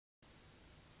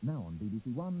Now on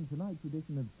BBC One, tonight's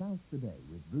edition of South Today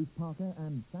with Bruce Parker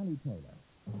and Sally Taylor.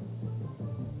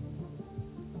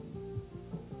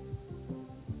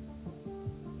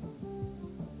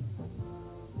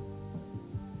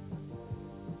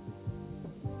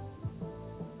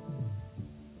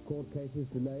 Court cases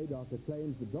delayed after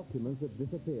claims the documents have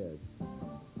disappeared.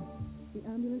 The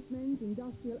ambulance men's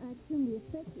industrial action, the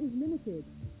effect is limited.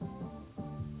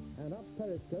 And up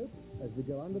Periscope as we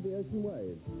go under the ocean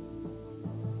waves.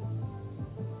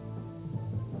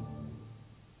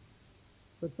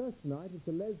 But first tonight, it's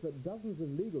alleged that dozens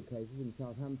of legal cases in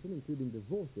Southampton, including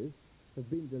divorces, have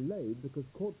been delayed because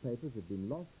court papers have been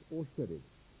lost or shredded.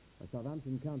 A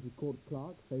Southampton County Court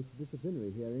clerk faced a disciplinary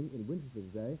hearing in Winchester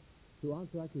today to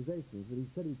answer accusations that he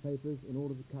shredded papers in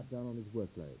order to cut down on his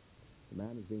workload. The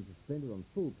man has been suspended on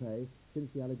full pay since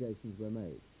the allegations were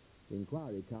made. The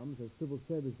inquiry comes as civil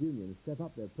service unions step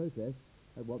up their protest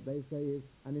at what they say is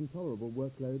an intolerable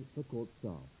workload for court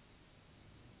staff.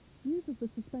 News of the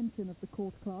suspension of the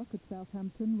court clerk at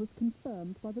Southampton was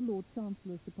confirmed by the Lord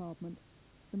Chancellor's Department.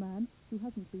 The man, who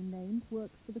hasn't been named,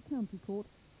 works for the county court,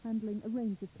 handling a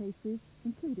range of cases,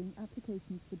 including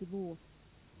applications for divorce.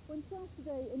 When South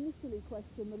Today initially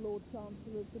questioned the Lord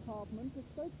Chancellor's Department, a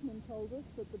spokesman told us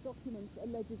that the documents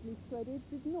allegedly shredded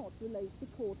did not relate to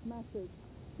court matters.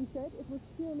 He said it was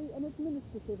purely an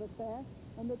administrative affair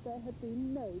and that there had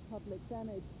been no public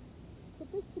damage. But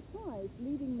this surprised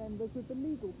leading members of the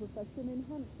legal profession in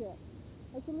Hampshire.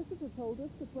 A solicitor told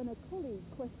us that when a colleague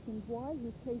questioned why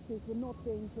his cases were not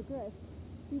being progressed,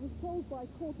 he was told by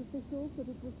court officials that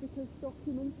it was because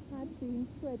documents had been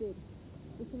shredded.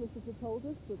 The solicitor told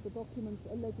us that the documents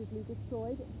allegedly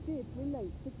destroyed did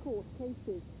relate to court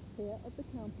cases here at the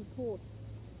county court.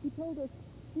 He told us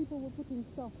people were putting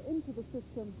stuff into the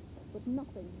system, but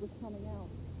nothing was coming out.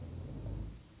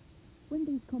 When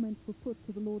these comments were put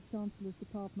to the Lord Chancellor's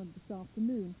Department this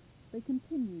afternoon, they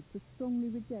continued to strongly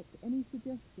reject any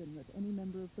suggestion that any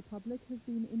member of the public has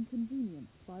been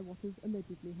inconvenienced by what has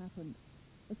allegedly happened.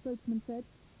 A spokesman said,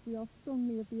 "We are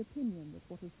strongly of the opinion that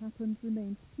what has happened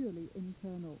remains purely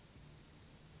internal."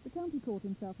 The county court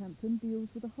in Southampton deals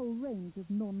with a whole range of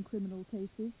non-criminal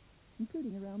cases,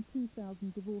 including around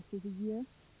 2,000 divorces a year,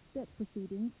 debt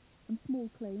proceedings, and small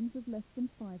claims of less than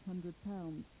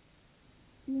 £500.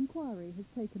 The inquiry has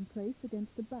taken place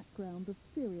against a background of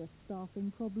serious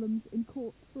staffing problems in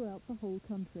courts throughout the whole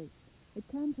country. It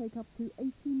can take up to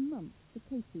 18 months for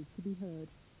cases to be heard.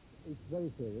 It's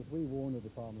very serious. We warned the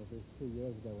department of this 2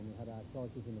 years ago when we had our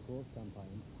Crisis in the Courts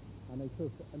campaign, and they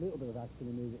took a little bit of action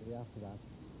immediately after that,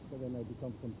 but then they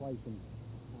become complacent,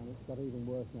 and it's got even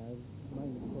worse now,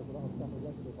 mainly because a lot of staff have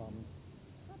left the department.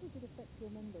 How does it affect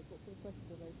your members? What sort of pressure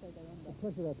do they say they're under? The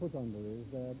pressure they're put under is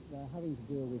they're having to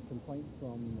deal with complaints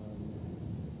from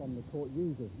the court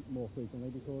users more frequently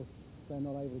because they're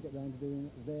not able to get round to doing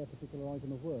their particular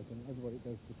item of work, and everybody that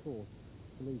goes to the court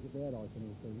believes that their item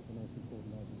is the most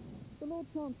important item. The Lord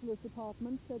Chancellor's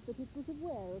Department said that it was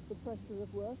aware of the pressure of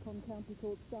work on county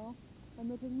court staff and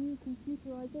that a new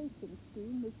computerisation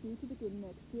scheme was due to begin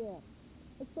next year.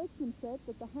 A spokesman said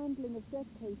that the handling of death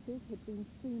cases had been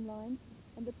streamlined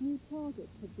and that new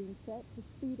targets had been set to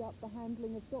speed up the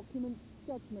handling of documents,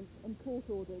 judgments and court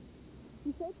orders.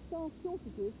 He said staff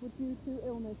shortages were due to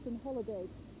illness and holidays,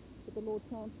 but the Lord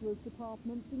Chancellor's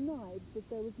Department denied that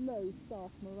there was low staff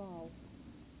morale.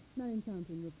 Marion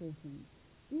Fountain reporting.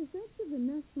 The effect of the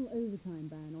national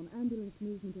overtime ban on ambulance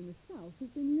movement in the south has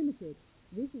been limited.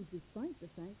 This is despite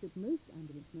the fact that most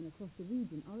ambulancemen across the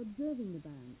region are observing the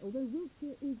ban, although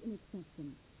Wiltshire is an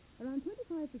exception. Around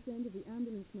 25% of the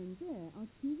ambulancemen there are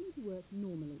choosing to work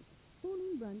normally.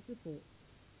 Pauline Branch reports.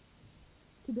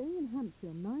 Today in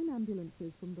Hampshire, 9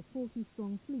 ambulances from the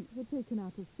 40-strong fleet were taken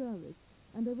out of service,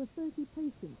 and over 30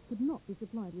 patients could not be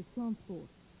supplied with transport.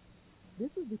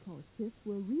 This was because shifts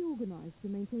were reorganised to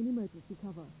maintain emergency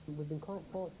cover. We've been quite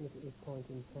fortunate at this point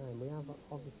in time. We have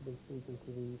obviously been speaking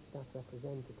to the staff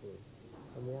representatives,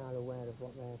 and we are aware of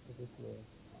what their position is.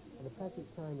 At the present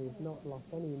time, we've not lost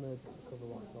any emergency cover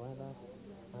whatsoever,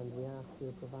 and we are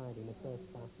still providing a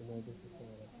first-class emergency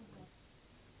service.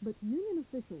 But union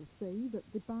officials say that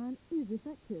the ban is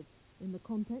effective, in the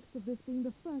context of this being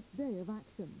the first day of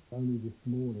action. Only this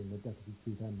morning, the Deputy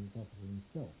Chief Ambulance Officer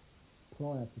himself,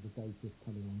 prior to the day shift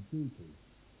coming on duty,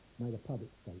 made a public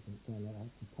statement saying that they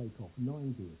had to take off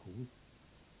 9 vehicles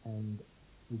and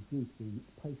reduce the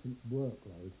patient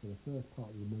workload for the first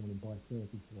part of the morning by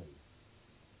 33.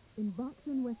 In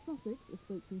Berkshire and West Sussex, the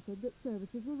spokesman said that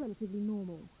services were relatively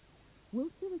normal.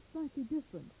 Wiltshire is slightly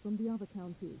different from the other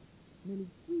counties. Nearly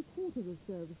 3/4 of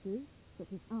services,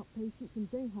 such as outpatients and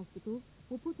day hospitals,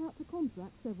 were put out to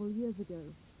contract several years ago.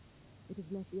 It has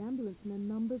left the ambulance men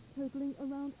numbers totalling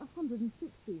around 160,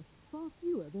 far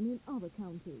fewer than in other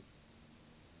counties.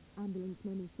 Ambulance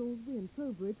men in Salisbury and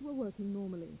Trowbridge were working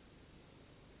normally.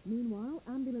 Meanwhile,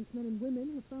 ambulance men and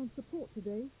women have found support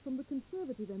today from the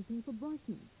Conservative MP for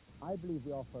Brighton. I believe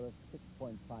the offer of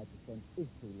 6.5% is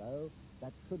too low.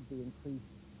 That should be increased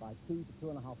by 2 to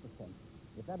 2.5%.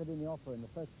 If that had been the offer in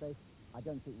the first place, I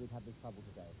don't think we'd have this trouble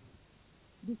today.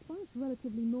 Despite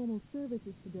relatively normal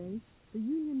services today, the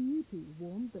union MUPI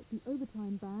warned that the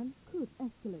overtime ban could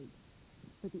escalate.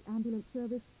 But the ambulance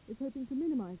service is hoping to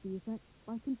minimise the effect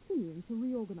by continuing to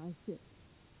reorganise shifts.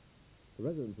 The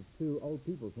residents of 2 old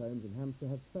people's homes in Hampshire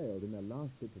have failed in their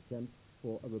last-ditch attempt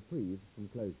for a reprieve from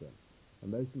closure. A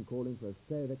motion calling for a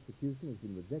stay of execution has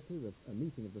been rejected at a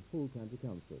meeting of the full county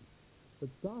council.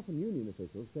 But staff and union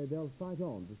officials say they'll fight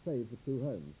on to save the 2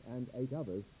 homes and 8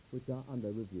 others which are under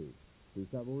review. Bruce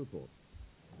Saville reports.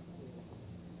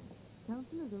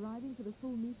 Councillors arriving for the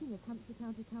full meeting of Hampshire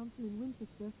County Council in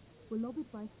Winchester were lobbied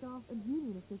by staff and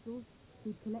union officials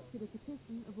who'd collected a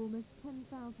petition of almost 10,000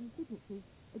 signatures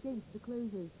against the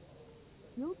closures.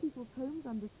 The old people's homes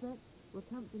under threat were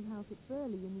Campden House at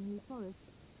Burley in the New Forest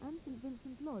and St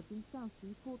Vincent Lodge in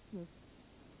Southsea, Portsmouth.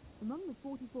 Among the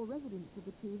 44 residents of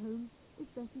the 2 homes is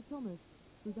Bessie Thomas,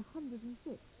 who's 106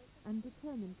 and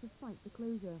determined to fight the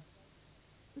closure.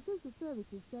 The social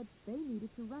services said they needed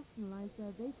to rationalise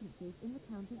their vacancies in the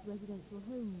county's residential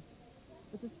homes,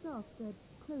 but the staff said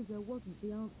closure wasn't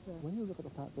the answer. When you look at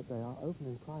the fact that they are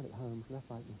opening private homes left,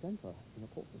 right and centre in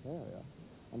the Portsmouth area,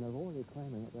 and they're already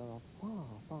claiming that there are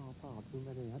far too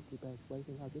many empty beds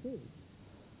waiting as it is.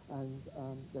 And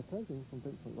they're closing St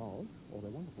Vincent Lodge, or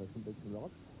they want to close St Vincent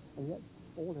Lodge, and yet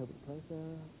all over the place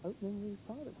they're opening these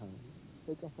private homes.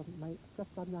 It just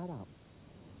doesn't add up.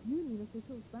 Union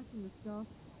officials backing the staff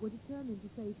were determined to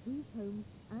save these homes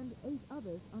and 8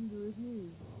 others under review.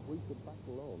 We should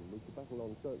battle on. We should battle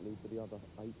on certainly for the other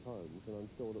 8 homes, and I'm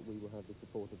sure that we will have the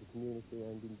support of the community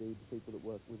and indeed the people that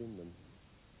work within them.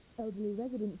 Elderly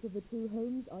residents of the 2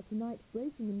 homes are tonight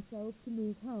bracing themselves to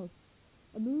move house,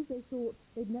 a move they thought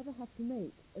they'd never have to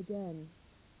make again.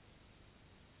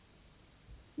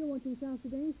 You're watching South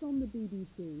Today from the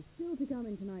BBC. Still to come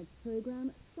in tonight's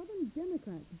programme, Southern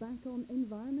Democrats back on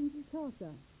environmental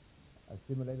charter. A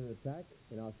simulated attack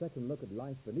in our second look at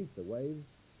life beneath the waves,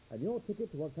 and your ticket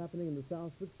to what's happening in the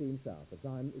south with Steam South. The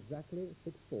time exactly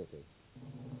 6:40.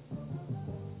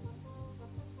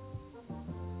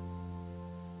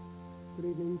 Good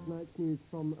evening. Tonight's news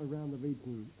from around the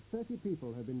region. 30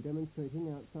 people have been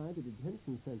demonstrating outside a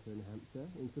detention centre in Hampshire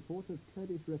in support of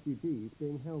Kurdish refugees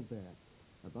being held there.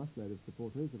 A busload of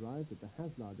supporters arrived at the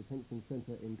Haslar Detention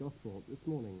Centre in Gosport this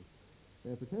morning.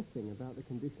 They're protesting about the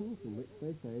conditions in which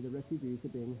they say the refugees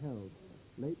are being held.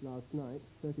 Late last night,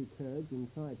 30 Kurds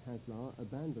inside Haslar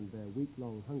abandoned their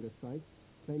week-long hunger strike,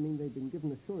 claiming they'd been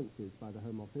given assurances by the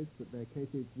Home Office that their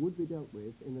cases would be dealt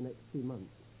with in the next 2 months.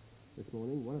 This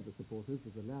morning, one of the supporters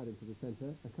was allowed into the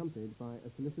centre, accompanied by a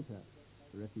solicitor.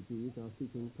 The refugees are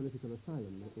seeking political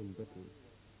asylum in Britain.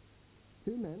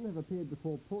 2 men have appeared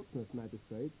before Portsmouth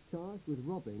magistrates charged with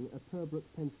robbing a Purbrook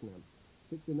pensioner.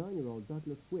 69-year-old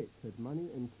Douglas Witt had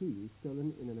money and keys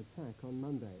stolen in an attack on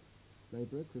Monday.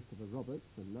 Labourer Christopher Roberts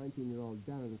and 19-year-old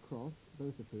Darren Cross,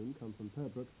 both of whom come from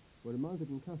Purbrook, were remanded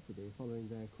in custody following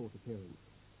their court appearance.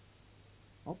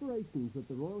 Operations at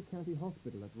the Royal County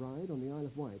Hospital at Ryde on the Isle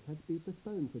of Wight had to be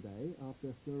postponed today after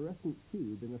a fluorescent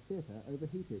tube in the theatre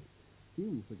overheated.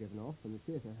 Fumes were given off and the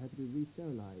theatre had to be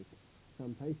re-sterilised.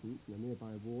 Some patients in a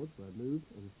nearby ward were moved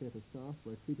and theatre staff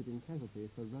were treated in casualty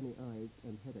for runny eyes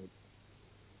and headaches.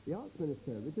 The Arts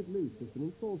Minister, Richard Luce, has been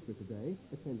in Salisbury today,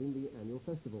 attending the annual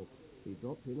festival. He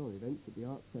dropped in on events at the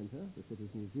Arts Centre, the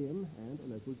city's museum, and a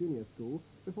local junior school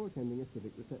before attending a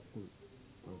civic reception.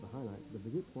 One of the highlights of the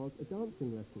visit was a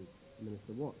dancing lesson. The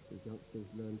Minister watched as youngsters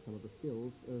learned some of the skills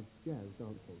of jazz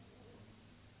dancing.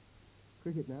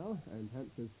 Cricket now, and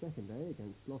Hampshire's second day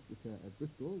against Gloucestershire at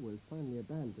Bristol was finally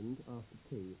abandoned after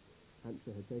tea.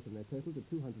 Hampshire had taken their total to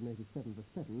 287 for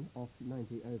 7 off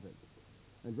 90 overs.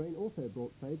 And rain also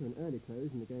brought play to an early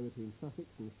close in the game between Sussex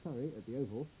and Surrey at the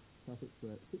Oval. Sussex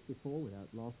were 64 without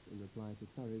loss in reply to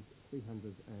Surrey's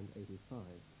 385.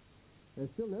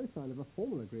 There's still no sign of a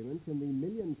formal agreement in the £1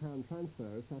 million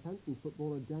transfer of Southampton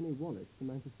footballer Danny Wallace to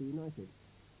Manchester United.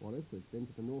 Wallace has been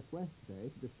to the Northwest today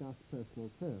to discuss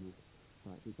personal terms.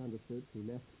 But it's understood he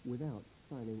left without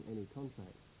signing any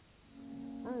contract.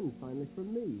 And finally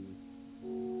from me,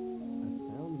 a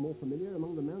sound more familiar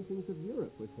among the mountains of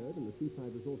Europe was heard in the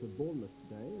seaside resort of Bournemouth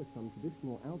today as some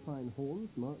traditional alpine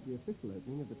horns marked the official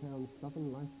opening of the town's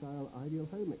Southern Lifestyle Ideal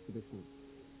Home exhibition.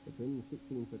 The twin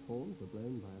 16-foot horns were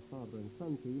blown by a father and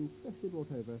son team specially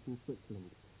brought over from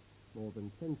Switzerland. More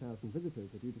than 10,000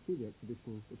 visitors are due to see the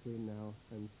exhibition between now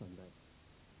and Sunday.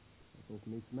 That's all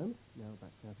from me for the moment. Now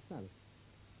back to Sally.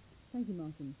 Thank you,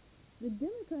 Martin. The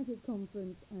Democratic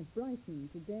Conference at Brighton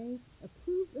today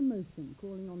approved a motion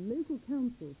calling on local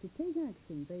councils to take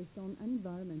action based on an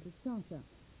environmental charter.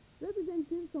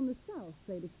 Representatives from the South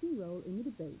played a key role in the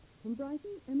debate. From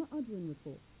Brighton, Emma Udwin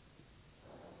reports.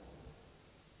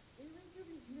 Even to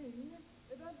this meeting,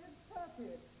 it has been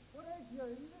perfect. What I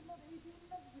joined not 18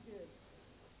 months ago.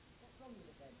 What's wrong with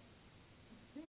it then?